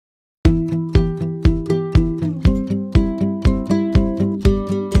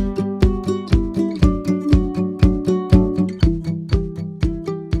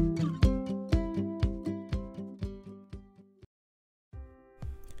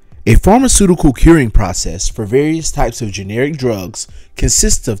A pharmaceutical curing process for various types of generic drugs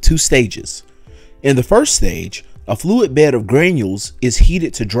consists of two stages. In the first stage, a fluid bed of granules is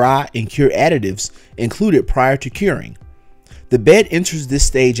heated to dry and cure additives included prior to curing. The bed enters this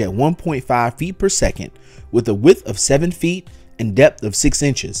stage at 1.5 feet per second with a width of 7 feet and depth of 6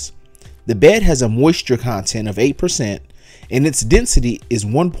 inches. The bed has a moisture content of 8% and its density is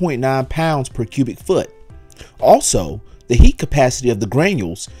 1.9 pounds per cubic foot. Also, the heat capacity of the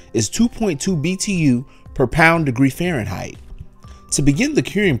granules is 2.2 BTU per pound degree Fahrenheit. To begin the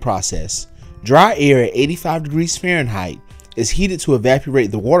curing process, dry air at 85 degrees Fahrenheit is heated to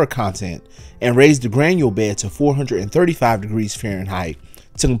evaporate the water content and raise the granule bed to 435 degrees Fahrenheit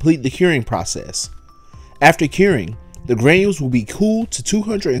to complete the curing process. After curing, the granules will be cooled to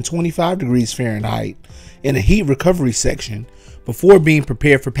 225 degrees Fahrenheit in a heat recovery section before being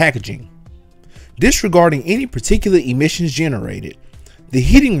prepared for packaging. Disregarding any particulate emissions generated, the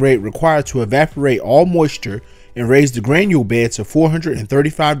heating rate required to evaporate all moisture and raise the granule bed to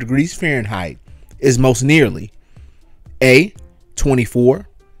 435 degrees Fahrenheit is most nearly A. 24,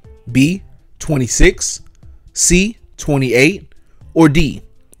 B. 26, C. 28, or D.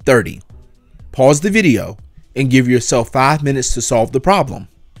 30. Pause the video and give yourself 5 minutes to solve the problem.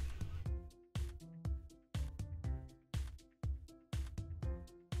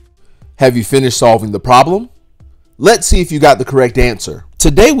 Have you finished solving the problem? Let's see if you got the correct answer.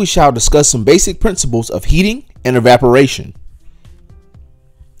 Today we shall discuss some basic principles of heating and evaporation.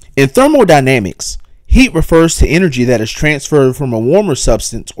 In thermodynamics, heat refers to energy that is transferred from a warmer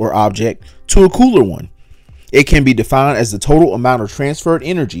substance or object to a cooler one. It can be defined as the total amount of transferred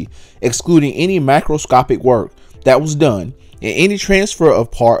energy, excluding any macroscopic work that was done and any transfer of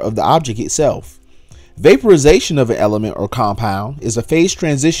part of the object itself. Vaporization of an element or compound is a phase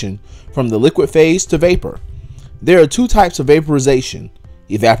transition from the liquid phase to vapor. There are two types of vaporization: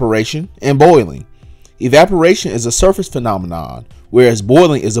 evaporation and boiling. Evaporation is a surface phenomenon, whereas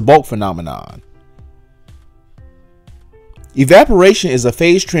boiling is a bulk phenomenon. Evaporation is a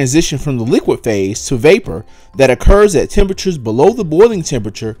phase transition from the liquid phase to vapor that occurs at temperatures below the boiling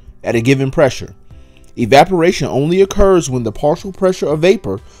temperature at a given pressure. Evaporation only occurs when the partial pressure of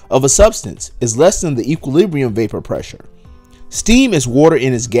vapor of a substance is less than the equilibrium vapor pressure. Steam is water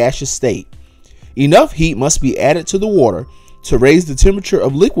in its gaseous state. Enough heat must be added to the water to raise the temperature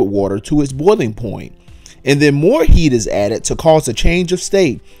of liquid water to its boiling point, and then more heat is added to cause a change of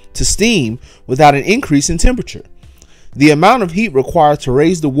state to steam without an increase in temperature. The amount of heat required to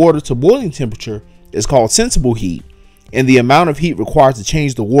raise the water to boiling temperature is called sensible heat, and the amount of heat required to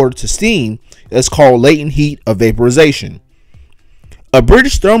change the water to steam is called latent heat of vaporization. A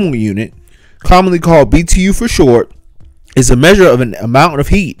British thermal unit, commonly called BTU for short, is a measure of an amount of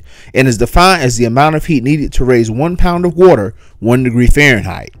heat and is defined as the amount of heat needed to raise 1 pound of water 1 degree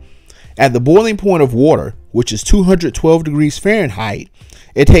Fahrenheit. At the boiling point of water, which is 212 degrees Fahrenheit,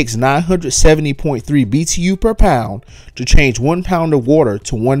 it takes 970.3 BTU per pound to change 1 pound of water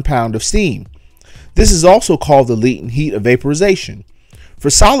to 1 pound of steam. This is also called the latent heat of vaporization. For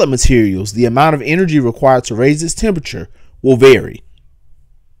solid materials, the amount of energy required to raise its temperature will vary.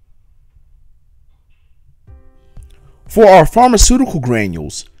 For our pharmaceutical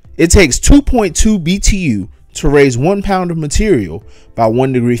granules, it takes 2.2 BTU to raise 1 pound of material by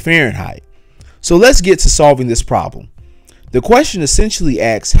 1 degree Fahrenheit. So let's get to solving this problem. The question essentially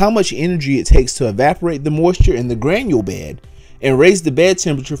asks how much energy it takes to evaporate the moisture in the granule bed and raise the bed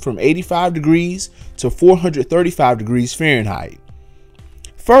temperature from 85 degrees to 435 degrees Fahrenheit.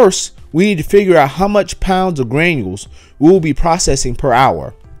 First, we need to figure out how much pounds of granules we will be processing per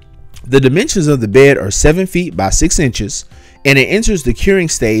hour. The dimensions of the bed are 7 feet by 6 inches, and it enters the curing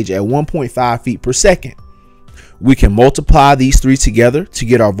stage at 1.5 feet per second. We can multiply these three together to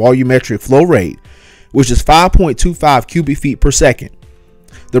get our volumetric flow rate, which is 5.25 cubic feet per second.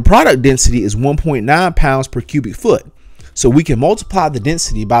 The product density is 1.9 pounds per cubic foot, so we can multiply the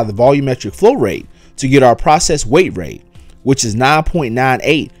density by the volumetric flow rate to get our process weight rate, which is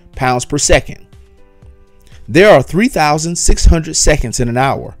 9.98 pounds per second. There are 3,600 seconds in an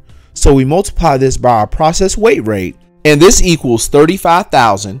hour, so we multiply this by our process weight rate, and this equals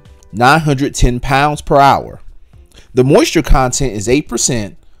 35,910 pounds per hour. The moisture content is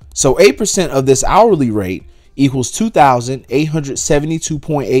 8%, so 8% of this hourly rate equals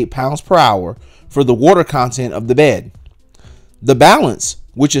 2,872.8 pounds per hour for the water content of the bed. The balance,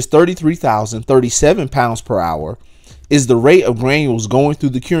 which is 33,037 pounds per hour, is the rate of granules going through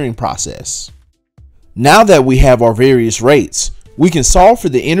the curing process. Now that we have our various rates, we can solve for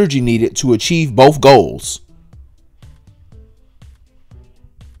the energy needed to achieve both goals.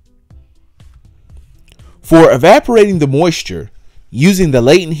 For evaporating the moisture, Using the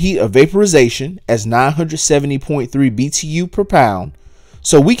latent heat of vaporization as 970.3 BTU per pound,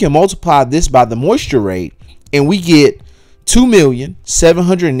 so we can multiply this by the moisture rate and we get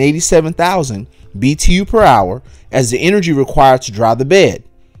 2,787,000 BTU per hour as the energy required to dry the bed.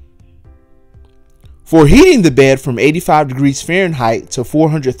 For heating the bed from 85 degrees Fahrenheit to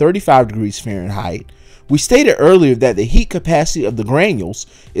 435 degrees Fahrenheit, we stated earlier that the heat capacity of the granules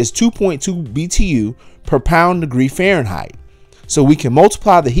is 2.2 BTU per pound degree Fahrenheit. So we can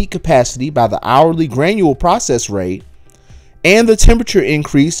multiply the heat capacity by the hourly granule process rate and the temperature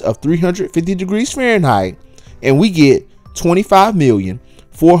increase of 350 degrees Fahrenheit, and we get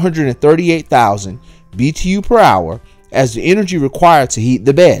 25,438,000 BTU per hour as the energy required to heat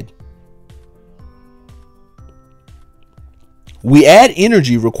the bed. We add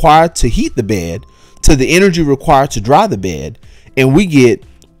energy required to heat the bed to the energy required to dry the bed, and we get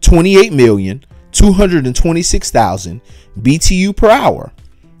 28,226,000 BTU per hour.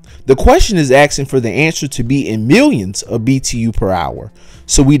 The question is asking for the answer to be in millions of BTU per hour.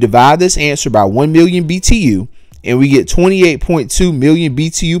 So we divide this answer by 1 million BTU and we get 28.2 million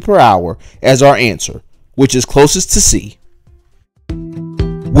BTU per hour as our answer, which is closest to C.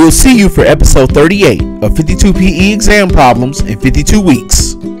 We'll see you for episode 38 of 52 PE exam problems in 52 weeks.